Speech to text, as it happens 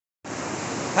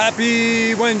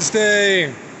Happy Wednesday!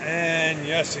 And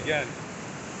yes, again,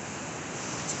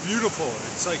 it's beautiful.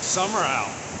 It's like summer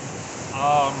out.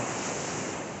 Um,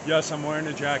 yes, I'm wearing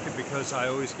a jacket because I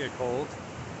always get cold.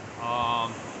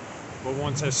 But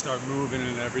once I start moving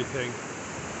and everything,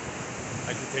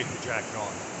 I can take the jacket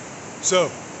off.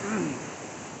 So,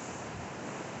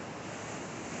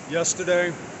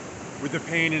 yesterday, with the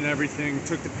pain and everything,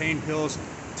 took the pain pills.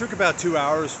 It took about 2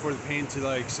 hours for the pain to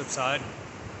like subside.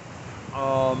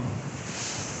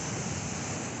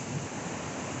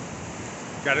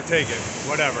 Gotta take it,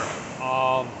 whatever.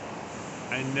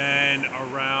 And then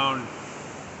around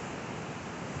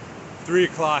 3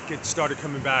 o'clock, it started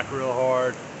coming back real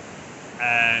hard.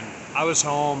 And I was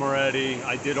home already.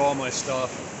 I did all my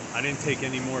stuff. I didn't take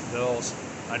any more pills.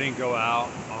 I didn't go out.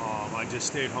 I just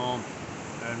stayed home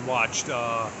and watched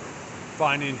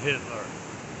Finding Hitler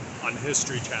on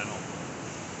History Channel.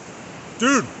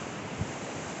 Dude,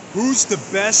 who's the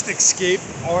best escape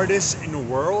artist in the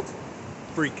world?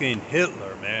 Freaking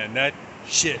Hitler, man. That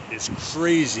shit is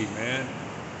crazy, man.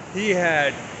 He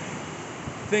had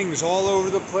things all over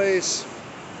the place.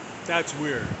 That's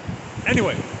weird.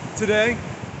 Anyway, today,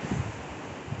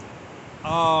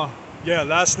 yeah,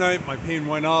 last night my pain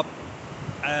went up,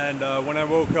 and when I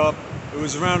woke up, it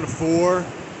was around 4.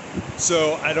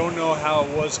 So I don't know how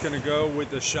it was gonna go with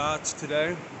the shots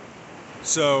today.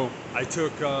 So I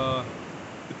took the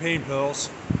pain pills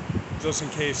just in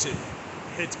case it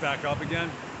hits back up again.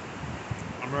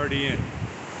 I'm already in.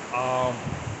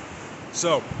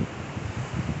 So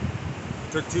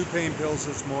took 2 pain pills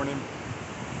this morning.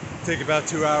 Take about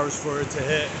 2 hours for it to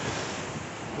hit.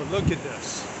 But look at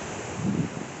this.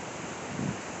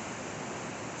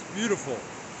 It's beautiful.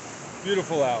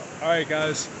 Beautiful out. All right,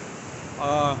 guys.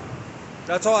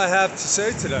 That's all I have to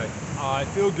say today. I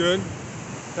feel good.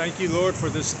 Thank you, Lord, for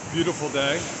this beautiful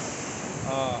day.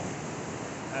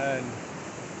 And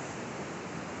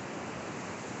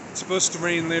it's supposed to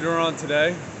rain later on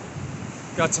today.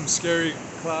 Got some scary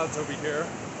clouds over here.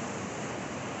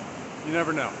 You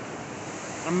never know.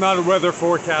 I'm not a weather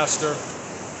forecaster.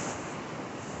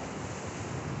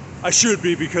 I should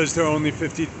be, because they're only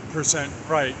 50%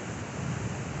 right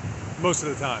most of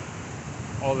the time.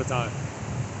 All the time.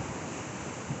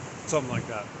 Something like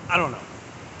that. I don't know.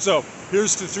 So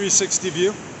here's the 360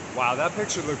 view. Wow, that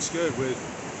picture looks good with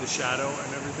the shadow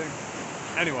and everything.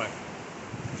 Anyway,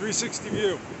 360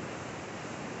 view.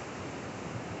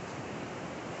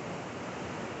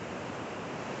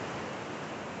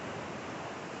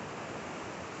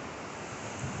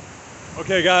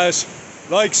 Okay, guys,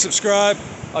 like, subscribe.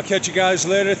 I'll catch you guys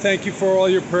later. Thank you for all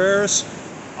your prayers.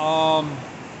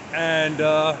 And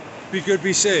be good,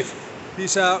 be safe.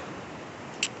 Peace out.